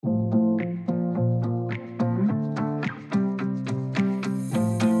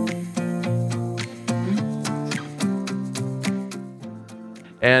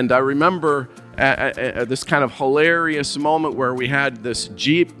And I remember this kind of hilarious moment where we had this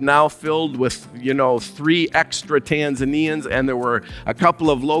Jeep now filled with, 3 extra Tanzanians, and there were a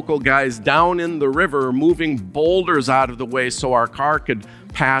couple of local guys down in the river moving boulders out of the way so our car could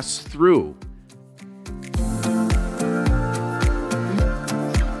pass through.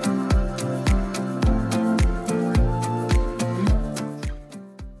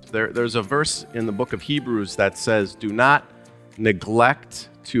 There's a verse in the book of Hebrews that says, "Do not neglect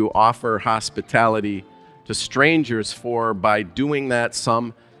to offer hospitality to strangers, for by doing that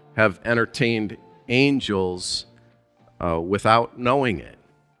some have entertained angels without knowing it."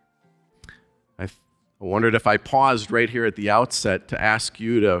 I wondered if I paused right here at the outset to ask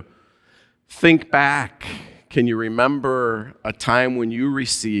you to think back. Can you remember a time when you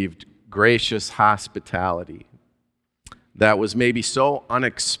received gracious hospitality that was maybe so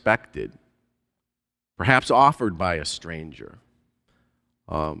unexpected, perhaps offered by a stranger,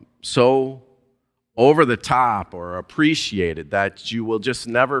 so over the top or appreciated that you will just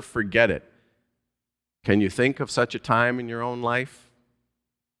never forget it? Can you think of such a time in your own life?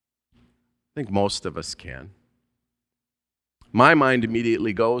 I think most of us can. My mind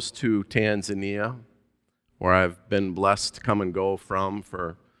immediately goes to Tanzania, where I've been blessed to come and go from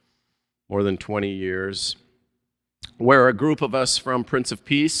for more than 20 years, where a group of us from Prince of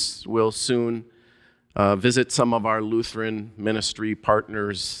Peace will soon visit some of our Lutheran ministry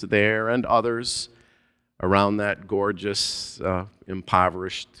partners there and others around that gorgeous,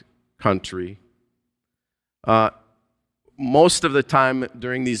 impoverished country. Most of the time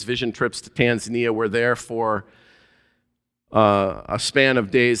during these vision trips to Tanzania, we're there for a span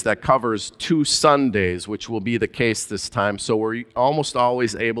of days that covers 2 Sundays, which will be the case this time. So we're almost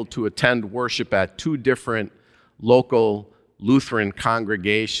always able to attend worship at 2 different local Lutheran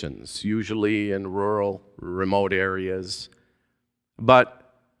congregations, usually in rural, remote areas.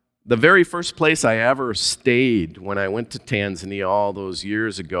 But the very first place I ever stayed when I went to Tanzania all those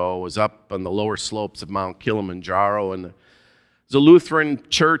years ago was up on the lower slopes of Mount Kilimanjaro, and there's a Lutheran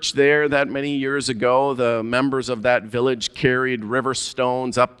church there that many years ago, the members of that village carried river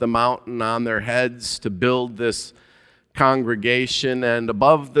stones up the mountain on their heads to build this congregation, and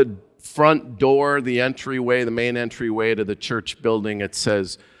above the front door, the entryway, the main entryway to the church building, it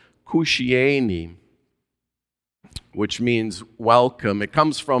says Kushieni, which means welcome. It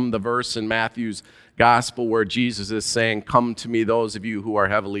comes from the verse in Matthew's gospel where Jesus is saying, "Come to me, those of you who are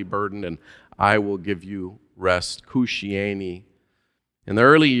heavily burdened, and I will give you rest." Kushieni. In the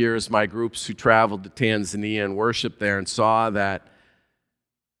early years, my groups who traveled to Tanzania and worshiped there and saw that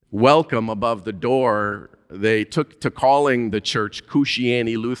welcome above the door, they took to calling the church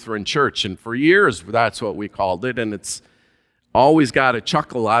Kushieni Lutheran Church. And for years, that's what we called it. And it's always got a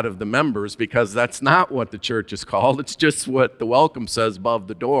chuckle out of the members because that's not what the church is called. It's just what the welcome says above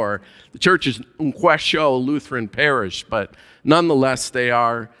the door. The church is Nkwesho Lutheran Parish, but nonetheless, they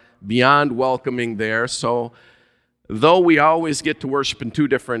are beyond welcoming there. So though we always get to worship in 2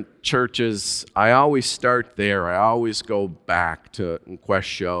 different churches, I always start there. I always go back to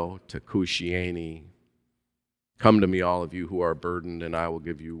Nkwesho, to Kushieni. "Come to me, all of you who are burdened, and I will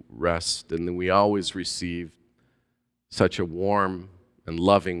give you rest." And then we always receive such a warm and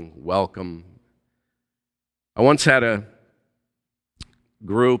loving welcome. I once had a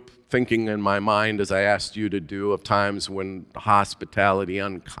group thinking in my mind, as I asked you to do, of times when hospitality,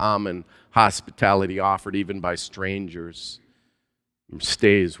 uncommon hospitality offered even by strangers,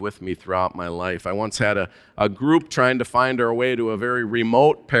 stays with me throughout my life. I once had a group trying to find our way to a very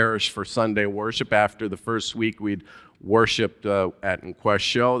remote parish for Sunday worship. After the first week, we'd worshiped at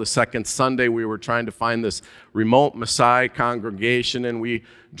Nkwesho. The second Sunday, we were trying to find this remote Maasai congregation, and we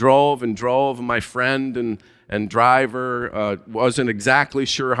drove and drove. My friend and driver wasn't exactly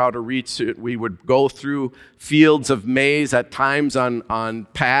sure how to reach it. We would go through fields of maize, at times on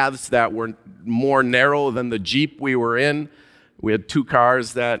paths that were more narrow than the Jeep we were in. We had 2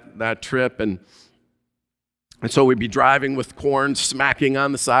 cars that trip, and so we'd be driving with corn smacking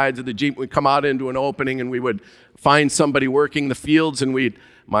on the sides of the Jeep. We'd come out into an opening, and we would find somebody working the fields, and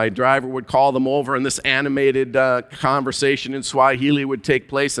my driver would call them over, and this animated conversation in Swahili would take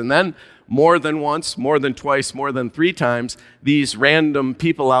place. And then more than once, more than twice, more than 3 times, these random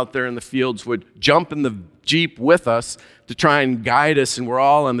people out there in the fields would jump in the Jeep with us to try and guide us, and we're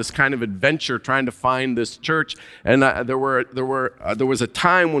all on this kind of adventure trying to find this church. And there was a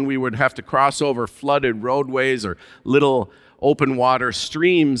time when we would have to cross over flooded roadways or little open water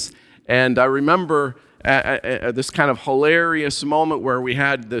streams. And I remember this kind of hilarious moment where we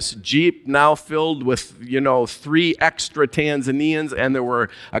had this Jeep now filled with, 3 extra Tanzanians, and there were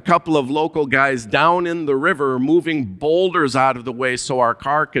a couple of local guys down in the river moving boulders out of the way so our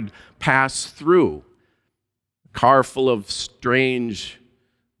car could pass through. A car full of strange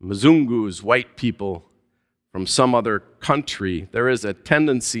Mzungus, white people from some other country. There is a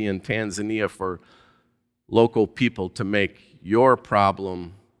tendency in Tanzania for local people to make your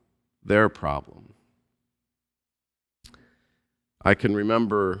problem their problem. I can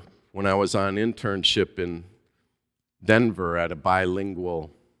remember when I was on internship in Denver at a bilingual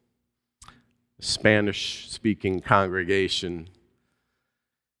Spanish-speaking congregation,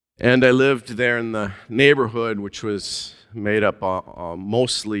 and I lived there in the neighborhood, which was made up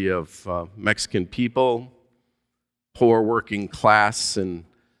mostly of Mexican people, poor working class, and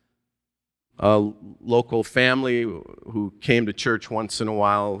a local family who came to church once in a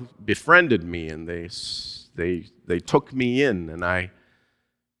while befriended me, and they took me in, and I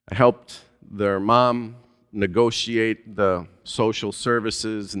helped their mom negotiate the social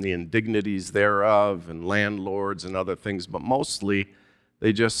services and the indignities thereof, and landlords and other things, but mostly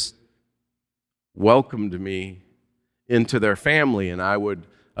they just welcomed me into their family, and I would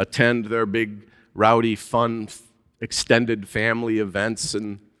attend their big, rowdy, fun, extended family events,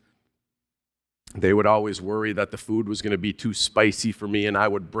 and they would always worry that the food was going to be too spicy for me, and I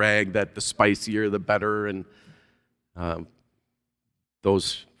would brag that the spicier the better, and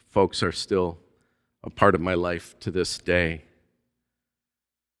those folks are still a part of my life to this day.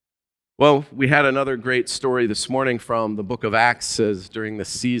 Well, we had another great story this morning from the book of Acts, as during the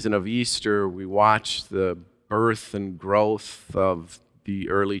season of Easter, we watched the birth and growth of the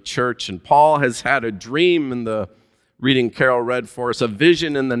early church, and Paul has had a dream in the reading Carol read for us, a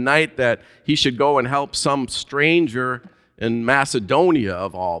vision in the night that he should go and help some stranger in Macedonia,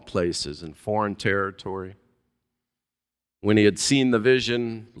 of all places, in foreign territory. When he had seen the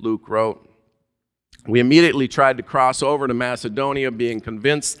vision, Luke wrote, "We immediately tried to cross over to Macedonia, being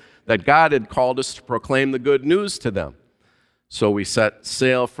convinced that God had called us to proclaim the good news to them. So we set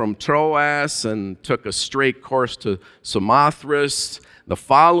sail from Troas and took a straight course to Samothrace, the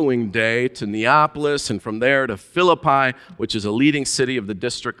following day to Neapolis, and from there to Philippi, which is a leading city of the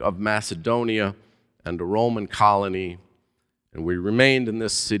district of Macedonia and a Roman colony. And we remained in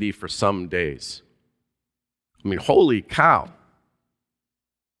this city for some days." I mean, holy cow.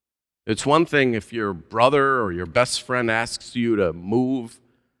 It's one thing if your brother or your best friend asks you to move,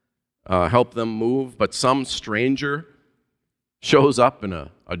 help them move, but some stranger shows up in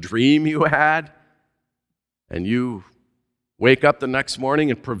a dream you had, and you wake up the next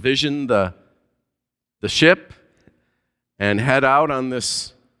morning and provision the ship and head out on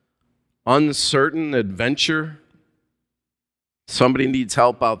this uncertain adventure. Somebody needs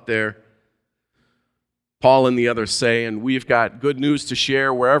help out there. Paul and the others say, and we've got good news to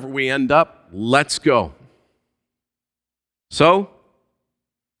share wherever we end up. Let's go. So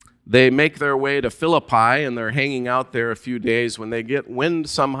they make their way to Philippi, and they're hanging out there a few days when they get wind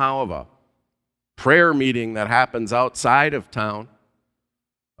somehow of a prayer meeting that happens outside of town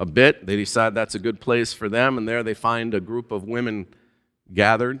a bit. They decide that's a good place for them, and there they find a group of women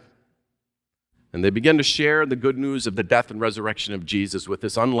gathered. And they begin to share the good news of the death and resurrection of Jesus with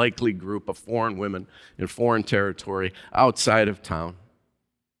this unlikely group of foreign women in foreign territory outside of town.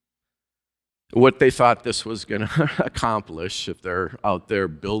 What they thought this was going to accomplish if they're out there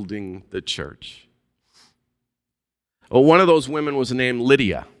building the church. Well, one of those women was named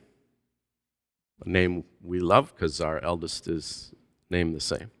Lydia, a name we love because our eldest is named the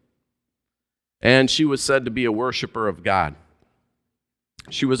same. And she was said to be a worshiper of God.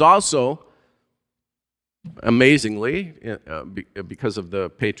 She was also, amazingly, because of the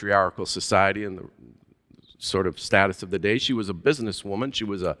patriarchal society and the sort of status of the day, she was a businesswoman. She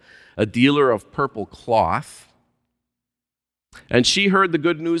was a dealer of purple cloth. And she heard the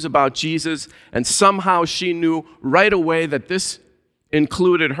good news about Jesus, and somehow she knew right away that this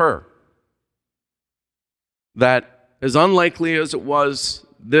included her. That as unlikely as it was,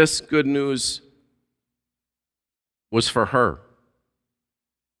 this good news was for her.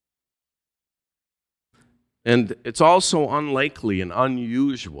 And it's also unlikely and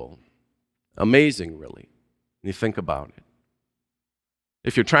unusual, amazing really, when you think about it.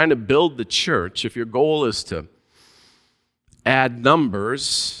 If you're trying to build the church, if your goal is to add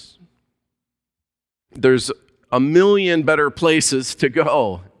numbers, there's a million better places to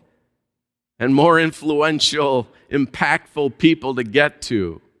go and more influential, impactful people to get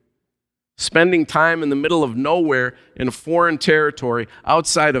to. Spending time in the middle of nowhere in a foreign territory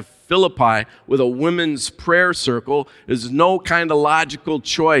outside of Philippi with a women's prayer circle is no kind of logical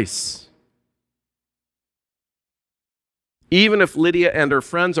choice. Even if Lydia and her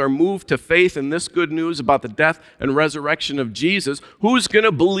friends are moved to faith in this good news about the death and resurrection of Jesus, who's going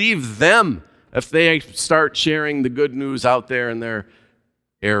to believe them if they start sharing the good news out there in their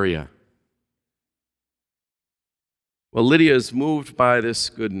area? Well, Lydia is moved by this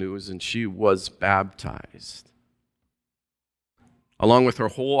good news, and she was baptized, along with her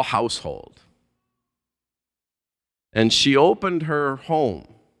whole household. And she opened her home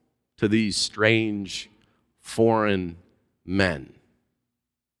to these strange, foreign men.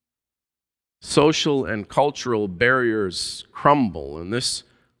 Social and cultural barriers crumble in this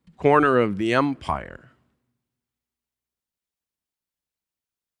corner of the empire.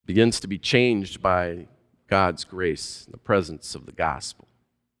 Begins to be changed by God's grace, the presence of the gospel.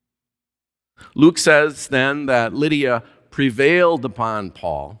 Luke says then that Lydia prevailed upon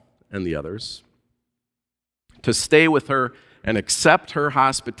Paul and the others to stay with her and accept her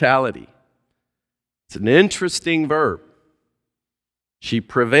hospitality. It's an interesting verb. She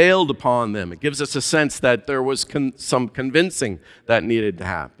prevailed upon them. It gives us a sense that there was some convincing that needed to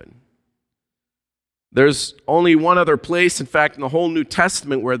happen. There's only one other place, in fact, in the whole New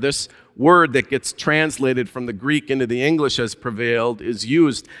Testament where this word that gets translated from the Greek into the English as prevailed is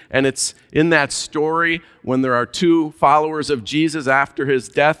used. And it's in that story when there are two followers of Jesus after his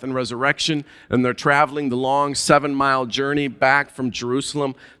death and resurrection, and they're traveling the long 7-mile journey back from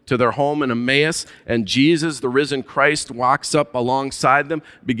Jerusalem to their home in Emmaus, and Jesus, the risen Christ, walks up alongside them,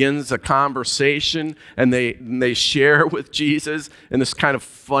 begins a conversation, and they share with Jesus in this kind of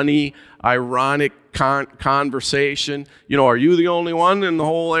funny, ironic conversation. You know, are you the only one in the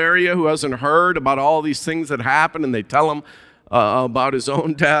whole area who hasn't heard about all these things that happened? And they tell him about his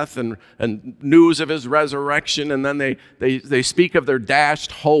own death and news of his resurrection, and then they speak of their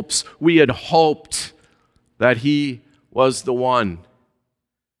dashed hopes. We had hoped that he was the one.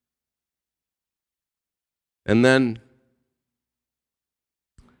 And then,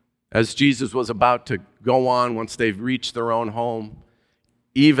 as Jesus was about to go on, once they've reached their own home,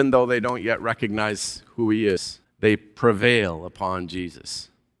 even though they don't yet recognize who he is, they prevail upon Jesus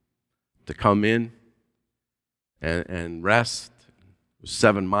to come in and rest. It was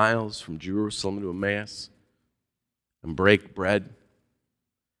 7 miles from Jerusalem to Emmaus, and break bread.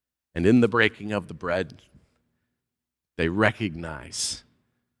 And in the breaking of the bread, they recognize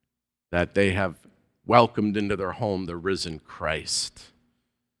that they have welcomed into their home the risen Christ.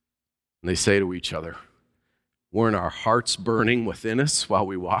 And they say to each other, weren't our hearts burning within us while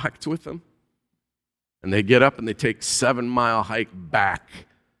we walked with him? And they get up and they take a 7-mile hike back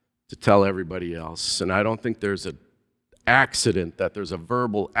to tell everybody else. And I don't think there's an accident that there's a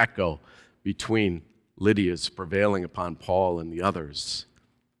verbal echo between Lydia's prevailing upon Paul and the others,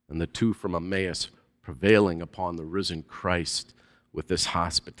 and the two from Emmaus prevailing upon the risen Christ with this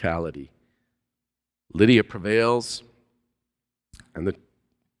hospitality. Lydia prevails, and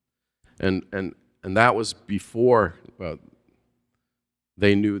that was before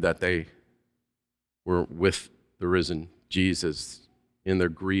they knew that they were with the risen Jesus in their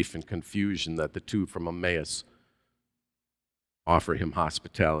grief and confusion, that the two from Emmaus offer him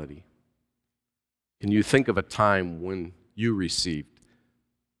hospitality. Can you think of a time when you received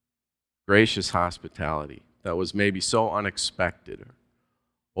gracious hospitality that was maybe so unexpected or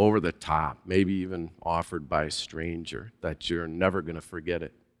over the top, maybe even offered by a stranger, that you're never going to forget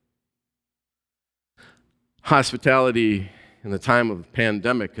it? Hospitality in the time of the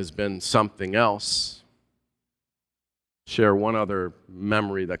pandemic has been something else. Share one other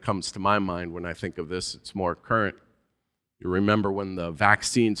memory that comes to my mind when I think of this. It's more current. You remember when the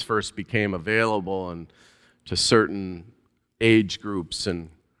vaccines first became available and to certain age groups, and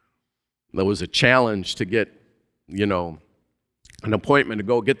there was a challenge to get, an appointment to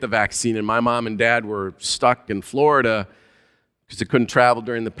go get the vaccine, and my mom and dad were stuck in Florida because they couldn't travel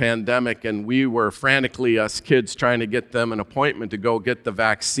during the pandemic, and we were frantically, us kids, trying to get them an appointment to go get the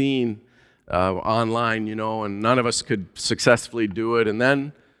vaccine online, and none of us could successfully do it. And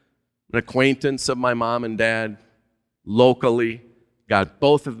then an acquaintance of my mom and dad locally got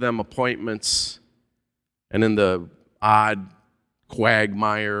both of them appointments, and in the odd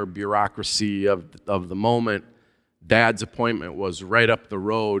quagmire bureaucracy of the moment, Dad's appointment was right up the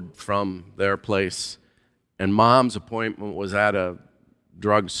road from their place, and Mom's appointment was at a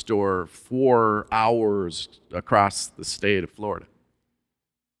drugstore 4 hours across the state of Florida.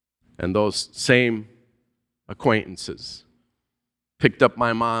 And those same acquaintances picked up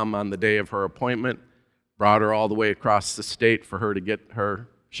my mom on the day of her appointment, brought her all the way across the state for her to get her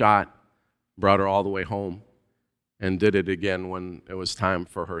shot, brought her all the way home, and did it again when it was time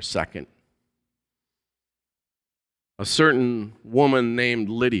for her second. A certain woman named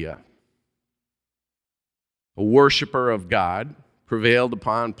Lydia a worshiper of God, prevailed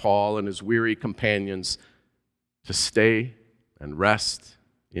upon Paul and his weary companions to stay and rest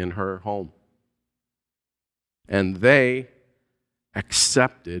in her home. And they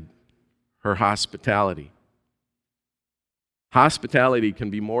accepted her hospitality. Hospitality can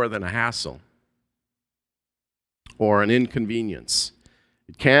be more than a hassle or an inconvenience.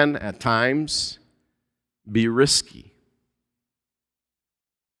 It can, at times, be risky,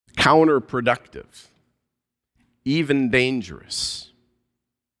 counterproductive, even dangerous.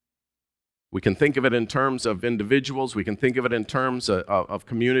 We can think of it in terms of individuals. We can think of it in terms of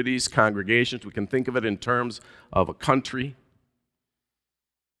communities, congregations. We can think of it in terms of a country.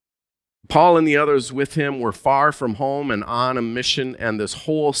 Paul and the others with him were far from home and on a mission, and this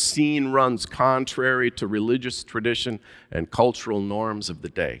whole scene runs contrary to religious tradition and cultural norms of the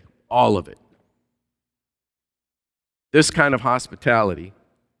day. All of it. This kind of hospitality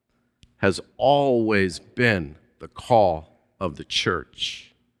has always been the call of the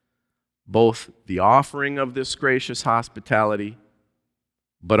church. Both the offering of this gracious hospitality,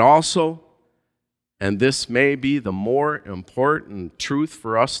 but also, and this may be the more important truth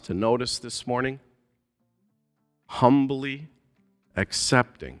for us to notice this morning, humbly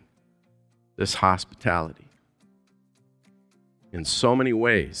accepting this hospitality. In so many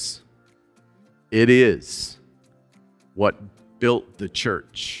ways, it is what built the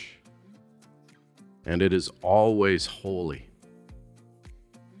church. And it is always holy.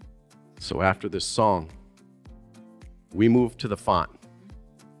 So after this song, we move to the font,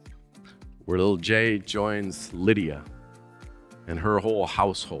 where little Jay joins Lydia and her whole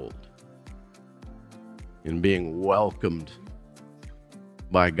household in being welcomed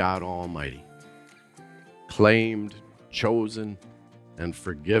by God Almighty, claimed, chosen, and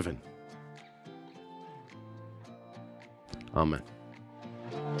forgiven. Amen.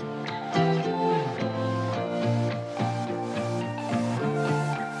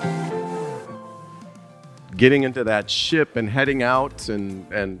 Getting into that ship and heading out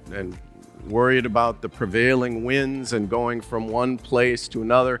and worried about the prevailing winds and going from one place to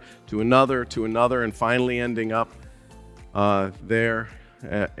another, and finally ending up there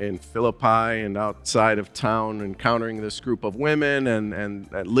in Philippi and outside of town, encountering this group of women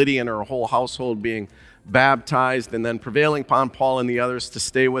and Lydia and her whole household being baptized, and then prevailing upon Paul and the others to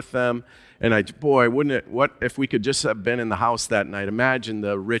stay with them. And what if we could just have been in the house that night? Imagine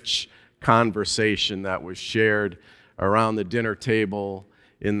the rich conversation that was shared around the dinner table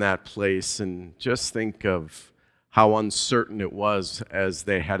in that place, and just think of how uncertain it was as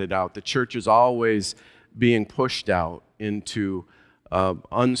they headed out. The church is always being pushed out into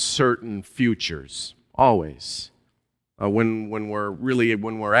uncertain futures, always. When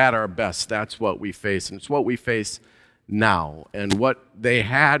we're at our best, that's what we face, and it's what we face now. And what they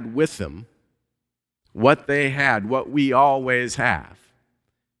had with them, what we always have,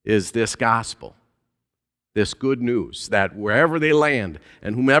 is this gospel, this good news that wherever they land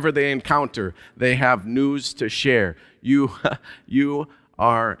and whomever they encounter, they have news to share. You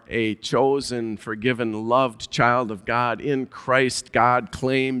are a chosen, forgiven, loved child of God in Christ. God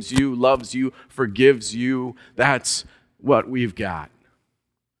claims you, loves you, forgives you. That's what we've got.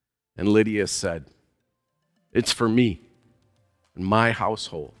 And Lydia said, it's for me and my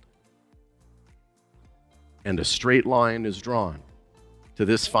household. And a straight line is drawn to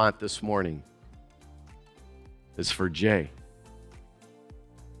this font this morning. It's for Jay.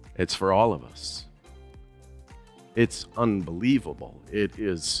 It's for all of us. It's unbelievable. It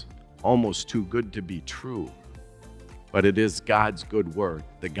is almost too good to be true. But it is God's good word,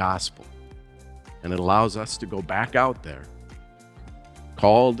 the gospel. And it allows us to go back out there.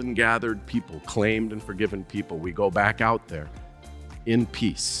 Called and gathered people, claimed and forgiven people. We go back out there in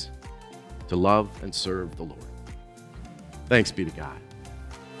peace to love and serve the Lord. Thanks be to God.